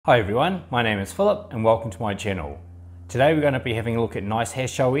Hi everyone, my name is Philip and welcome to my channel. Today we're going to be having a look at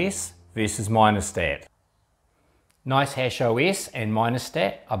NiceHash OS versus Minerstat. NiceHash OS and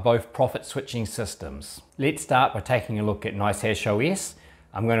Minerstat are both profit switching systems. Let's start by taking a look at NiceHash OS.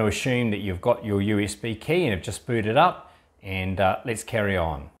 I'm going to assume that you've got your USB key and have just booted up, and let's carry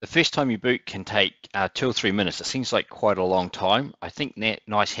on. The first time you boot can take 2 or 3 minutes. It seems like quite a long time. I think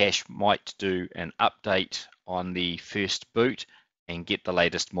NiceHash might do an update on the first boot and get the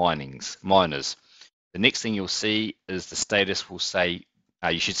latest miners. The next thing you'll see is the status will say,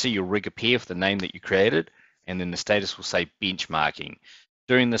 you should see your rig appear for the name that you created, and then the status will say benchmarking.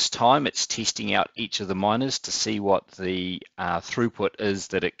 During this time, it's testing out each of the miners to see what the throughput is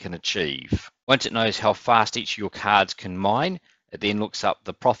that it can achieve. Once it knows how fast each of your cards can mine, it then looks up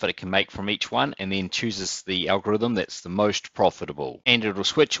the profit it can make from each one and then chooses the algorithm that's the most profitable. And it'll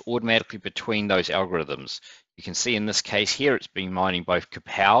switch automatically between those algorithms. You can see in this case here, it's been mining both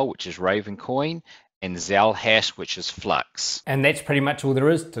Kapow, which is Raven coin, and NiceHash, which is Flux. And that's pretty much all there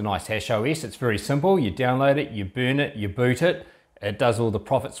is to NiceHash OS. It's very simple. You download it, you burn it, you boot it. It does all the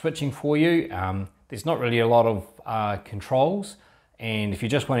profit switching for you. There's not really a lot of controls. And if you're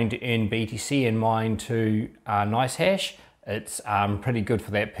just wanting to earn BTC and mine to NiceHash, it's pretty good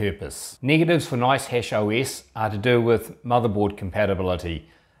for that purpose. Negatives for NiceHash OS are to do with motherboard compatibility.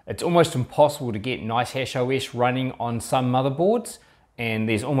 It's almost impossible to get NiceHash OS running on some motherboards, and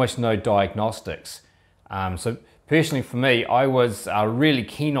there's almost no diagnostics. So personally for me, I was really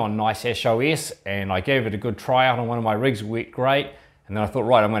keen on NiceHash OS, and I gave it a good try out on one of my rigs. It worked great, and then I thought,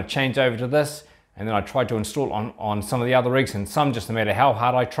 right, I'm going to change over to this, and then I tried to install it on some of the other rigs, and some, just no matter how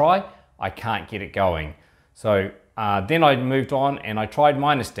hard I try, I can't get it going. So then I moved on and I tried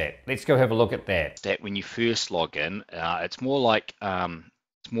Minerstat. Let's go have a look at that. When you first log in, it's more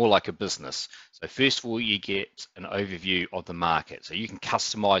like a business. So first of all, you get an overview of the market. So you can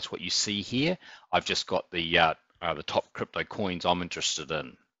customize what you see here. I've just got the top crypto coins I'm interested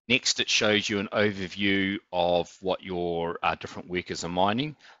in. Next, it shows you an overview of what your different workers are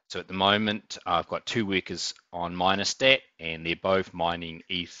mining. So at the moment, I've got 2 workers on Minerstat, and they're both mining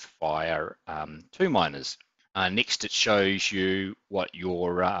ETH via 2 miners. Next, it shows you what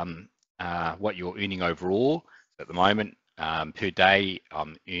you're earning overall. So at the moment, per day,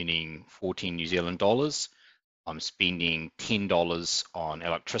 I'm earning 14 New Zealand dollars. I'm spending $10 on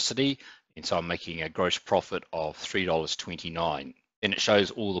electricity, and so I'm making a gross profit of $3.29. Then it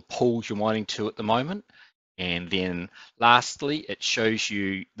shows all the pools you're mining to at the moment. And then lastly, it shows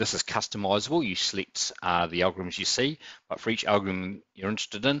you, this is customizable. You select the algorithms you see, but for each algorithm you're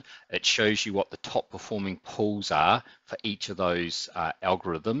interested in, it shows you what the top performing pools are for each of those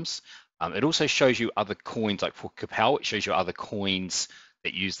algorithms. It also shows you other coins, like for Kapow, it shows you other coins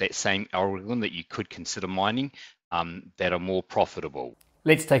that use that same algorithm that you could consider mining that are more profitable.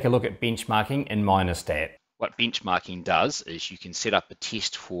 Let's take a look at benchmarking in Minerstat. What benchmarking does is you can set up a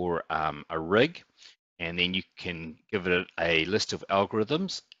test for a rig, and then you can give it a list of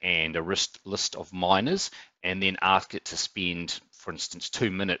algorithms and a list of miners, and then ask it to spend, for instance,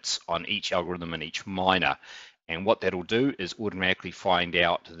 2 minutes on each algorithm and each miner. And what that'll do is automatically find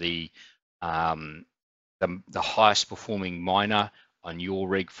out the highest performing miner on your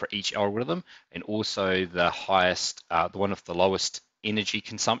rig for each algorithm, and also the highest, the one with the lowest energy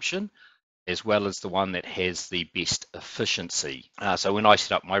consumption, as well as the one that has the best efficiency. So when I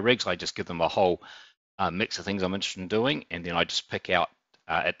set up my rigs, I just give them a whole mix of things I'm interested in doing, and then I just pick out,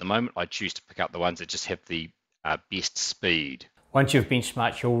 at the moment, I choose to pick out the ones that just have the best speed. Once you've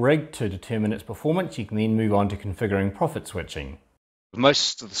benchmarked your rig to determine its performance, you can then move on to configuring profit switching. With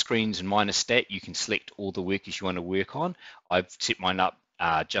most of the screens in Minerstat, you can select all the workers you want to work on. I've set mine up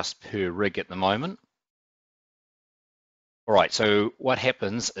just per rig at the moment. All right, so what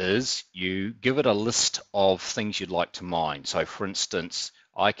happens is you give it a list of things you'd like to mine. So for instance,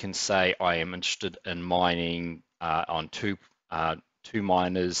 I can say I am interested in mining on two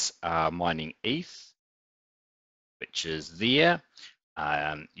miners mining ETH, which is there.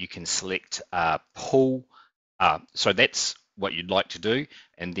 You can select pool. So that's what you'd like to do,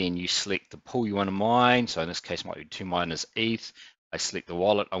 and then you select the pool you want to mine. So in this case, it might be 2 miners ETH. I select the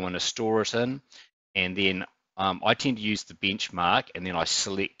wallet I want to store it in, and then I tend to use the benchmark, and then I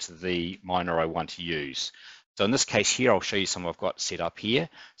select the miner I want to use. So in this case here, I'll show you some I've got set up here.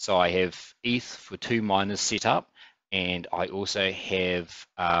 So I have ETH for 2 miners set up, and I also have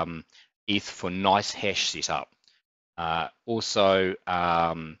ETH for NiceHash set up. Also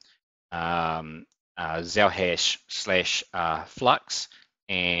NiceHash / Flux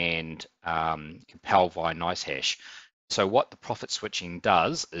and Kapow via NiceHash. So what the profit switching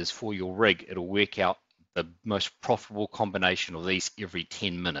does is, for your rig, it'll work out the most profitable combination of these every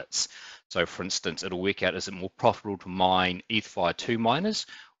 10 minutes. So for instance, it'll work out, is it more profitable to mine ETH via 2 miners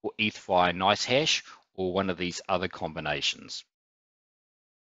or ETH via NiceHash or one of these other combinations?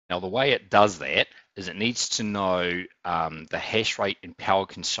 Now, the way it does that is it needs to know the hash rate and power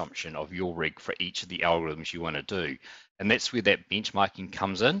consumption of your rig for each of the algorithms you want to do. And that's where that benchmarking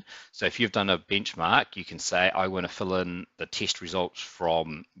comes in. So if you've done a benchmark, you can say, I want to fill in the test results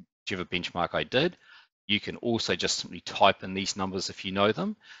from whichever benchmark I did. You can also just simply type in these numbers if you know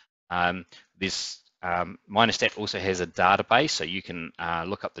them. Minerstat also has a database, so you can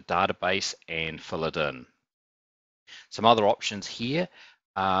look up the database and fill it in. Some other options here,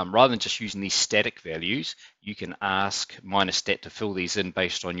 rather than just using these static values, you can ask Minerstat to fill these in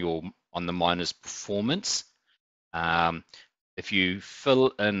based on the miner's performance. If you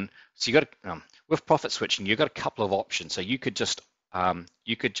fill in, so you got with profit switching, you've got a couple of options. So you could just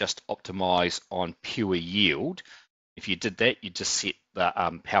optimize on pure yield. If you did that, you just set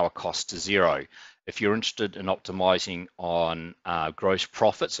the power cost to 0. If you're interested in optimizing on gross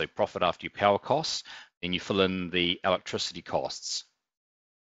profit, so profit after your power costs, then you fill in the electricity costs.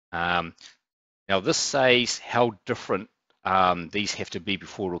 Now this says how different these have to be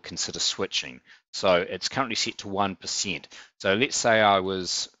before it'll consider switching. So it's currently set to 1%. So let's say it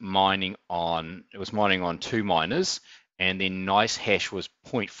was mining on 2 miners, and then NiceHash was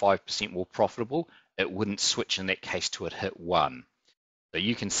 0.5% more profitable. It wouldn't switch in that case till it hit 1. So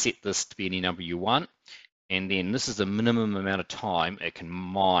you can set this to be any number you want, and then this is the minimum amount of time it can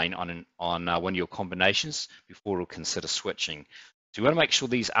mine on one of your combinations before it'll consider switching. So you want to make sure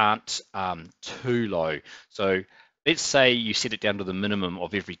these aren't too low. So let's say you set it down to the minimum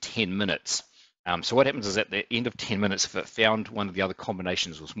of every 10 minutes. So what happens is at the end of 10 minutes, if it found one of the other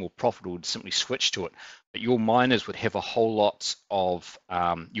combinations was more profitable, it would simply switch to it. But your miners would have a whole lot of,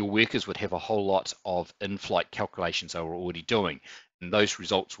 your workers would have a whole lot of in-flight calculations they were already doing. And those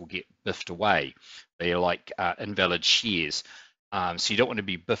results will get biffed away. They are like invalid shares. So you don't want to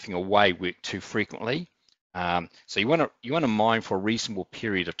be biffing away work too frequently. So you want to mine for a reasonable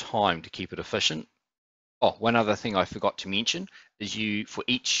period of time to keep it efficient. Oh, one other thing I forgot to mention is for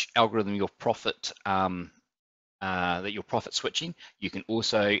each algorithm you're profit switching, you can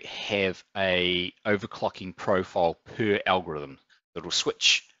also have a overclocking profile per algorithm. It'll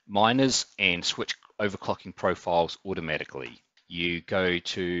switch miners and switch overclocking profiles automatically. You go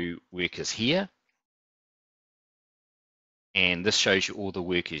to workers here, and this shows you all the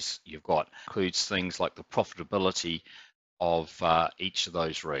workers you've got. It includes things like the profitability of each of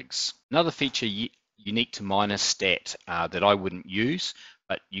those rigs. Another feature unique to Minerstat that I wouldn't use,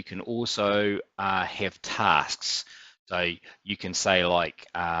 but you can also have tasks. So you can say like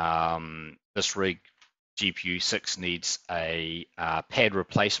this rig GPU 6 needs a pad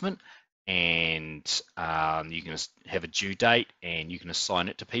replacement, and you can have a due date and you can assign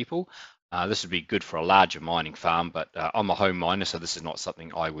it to people. This would be good for a larger mining farm, but I'm a home miner, so this is not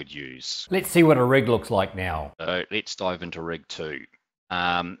something I would use. Let's see what a rig looks like now. So let's dive into rig 2.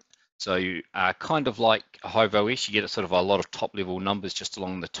 So kind of like a Hive OS, you get sort of a lot of top-level numbers just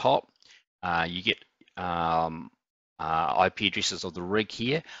along the top. You get IP addresses of the rig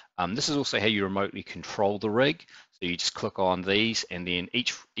here. This is also how you remotely control the rig. So you just click on these, and then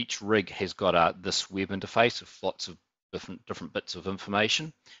each rig has got this web interface with lots of different bits of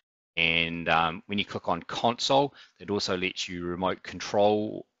information. And when you click on console, it also lets you remote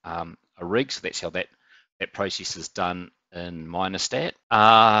control a rig. So that's how that process is done in Minerstat.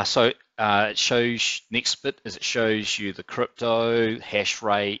 It shows, next bit is it shows you the crypto, hash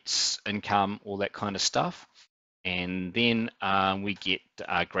rates, income, all that kind of stuff. And then we get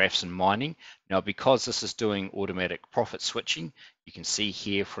graphs and mining. Now, because this is doing automatic profit switching, you can see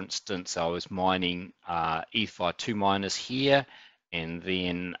here, for instance, I was mining ETH via 2 miners here, and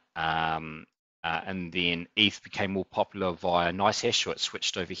then ETH became more popular via NiceHash, so it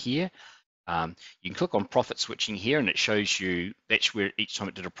switched over here. You can click on profit switching here, and it shows you that's where each time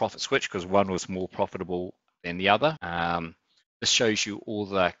it did a profit switch, because one was more profitable than the other. This shows you all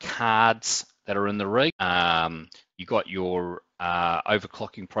the cards that are in the rig. You got your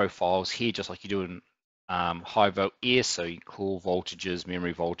overclocking profiles here, just like you do in Hive OS, so you call voltages,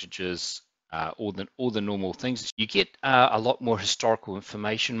 memory voltages, all the normal things. You get a lot more historical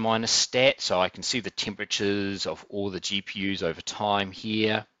information Minerstat, so I can see the temperatures of all the GPUs over time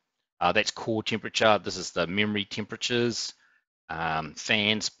here. That's core temperature. This is the memory temperatures,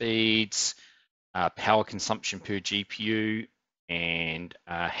 fan speeds, power consumption per GPU, and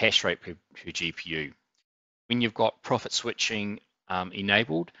hash rate per GPU. When you've got profit switching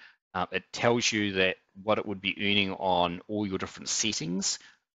enabled, it tells you that what it would be earning on all your different settings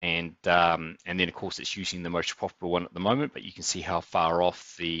and then of course it's using the most profitable one at the moment, but you can see how far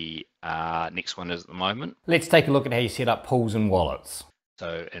off the next one is at the moment. Let's take a look at how you set up pools and wallets.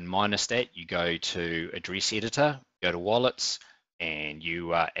 So in Minerstat, you go to address editor, go to wallets, and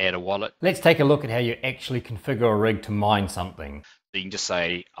you add a wallet. Let's take a look at how you actually configure a rig to mine something. So you can just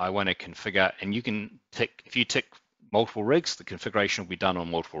say, I want to configure, and you can tick, if you tick multiple rigs, the configuration will be done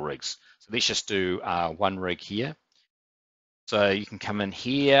on multiple rigs. So let's just do one rig here. So you can come in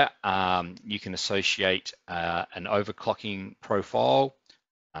here, you can associate an overclocking profile,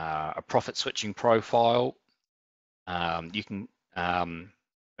 a profit switching profile. You can,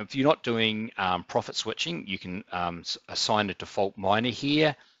 if you're not doing profit switching, you can assign a default miner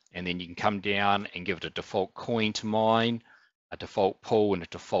here, and then you can come down and give it a default coin to mine, a default pool, and a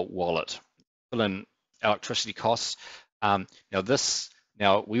default wallet. Fill in electricity costs.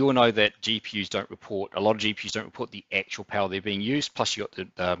 Now we all know that GPUs don't report, a lot of GPUs don't report the actual power they're being used, plus you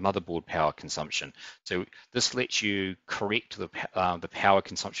got the motherboard power consumption. So this lets you correct the power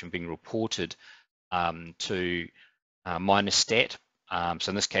consumption being reported to Minerstat. So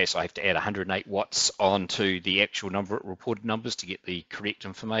in this case, I have to add 108 watts onto the actual reported numbers to get the correct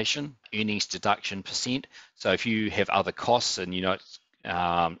information. Earnings deduction percent. So if you have other costs and you know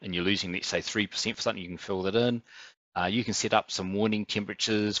and you're losing, let's say 3% for something, you can fill that in. You can set up some warning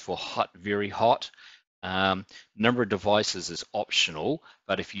temperatures for hot, very hot. Number of devices is optional,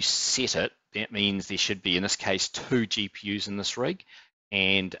 but if you set it, that means there should be, in this case, 2 GPUs in this rig.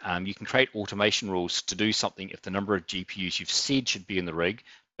 And you can create automation rules to do something if the number of GPUs you've said should be in the rig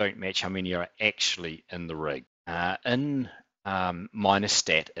don't match how many are actually in the rig. In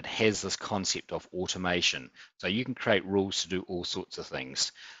Minerstat, it has this concept of automation. So you can create rules to do all sorts of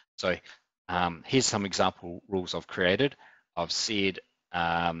things. So here's some example rules I've created. I've said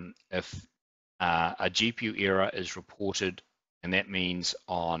if a GPU error is reported, and that means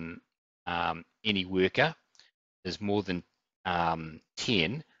on any worker is more than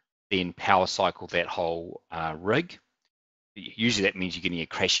 10, then power cycle that whole rig. Usually that means you're getting a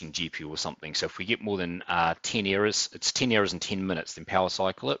crashing GPU or something. So if we get more than 10 errors, it's 10 errors in 10 minutes, then power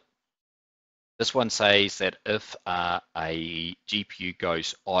cycle it. This one says that if a GPU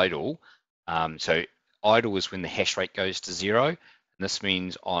goes idle, so idle is when the hash rate goes to 0, and this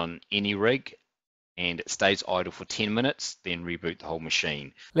means on any rig, and it stays idle for 10 minutes, then reboot the whole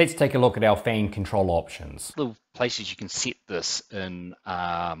machine. Let's take a look at our fan control options. The places you can set this in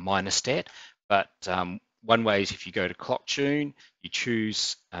Minerstat, but one way is if you go to clock tune, you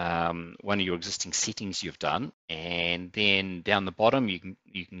choose one of your existing settings you've done, and then down the bottom you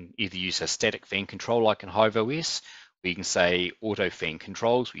can either use a static fan control like in Hive OS, or you can say auto fan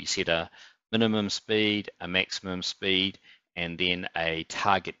controls, where you set a minimum speed, a maximum speed, and then a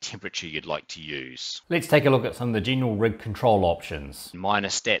target temperature you'd like to use. Let's take a look at some of the general rig control options. In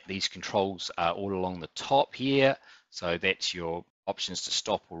Minerstat, these controls are all along the top here. So that's your options to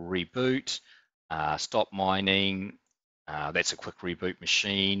stop or reboot, stop mining, that's a quick reboot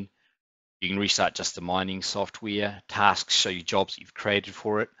machine. You can restart just the mining software. Tasks show you jobs that you've created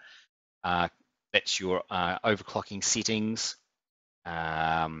for it. That's your overclocking settings.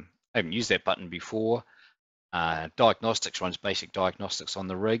 I haven't used that button before. Diagnostics runs basic diagnostics on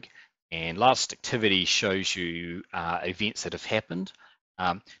the rig, and last activity shows you events that have happened.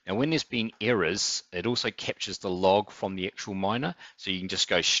 Now when there's been errors, it also captures the log from the actual miner, so you can just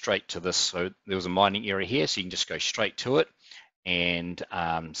go straight to this. So there was a mining error here, so you can just go straight to it and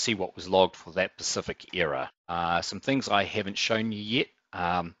see what was logged for that specific error. Some things I haven't shown you yet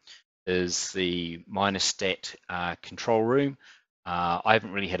is the Minerstat control room. I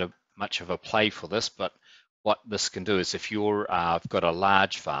haven't really had much of a play for this, but what this can do is if you've got a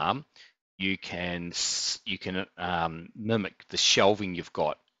large farm, you can mimic the shelving you've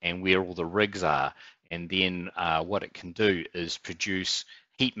got and where all the rigs are, and then what it can do is produce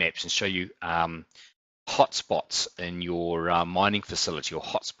heat maps and show you hotspots in your mining facility or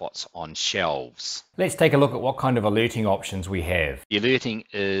hotspots on shelves. Let's take a look at what kind of alerting options we have. The alerting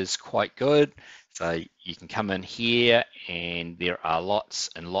is quite good. So you can come in here and there are lots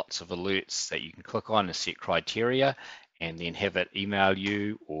and lots of alerts that you can click on and set criteria, and then have it email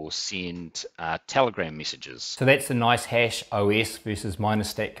you or send Telegram messages. So that's the NiceHash OS versus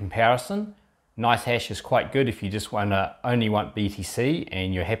Minerstat comparison. NiceHash is quite good if you just only want BTC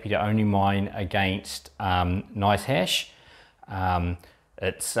and you're happy to only mine against NiceHash.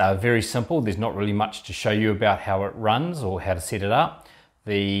 It's very simple. There's not really much to show you about how it runs or how to set it up.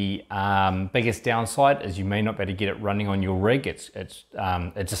 The biggest downside is you may not be able to get it running on your rig. It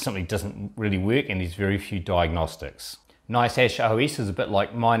just simply doesn't really work, and there's very few diagnostics. NiceHash OS is a bit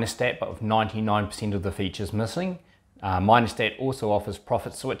like Minerstat, but with 99% of the features missing. Minerstat also offers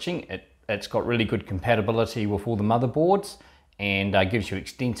profit switching. It's got really good compatibility with all the motherboards and gives you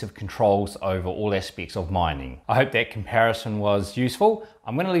extensive controls over all aspects of mining. I hope that comparison was useful.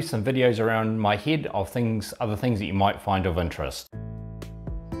 I'm going to leave some videos around my head of other things that you might find of interest.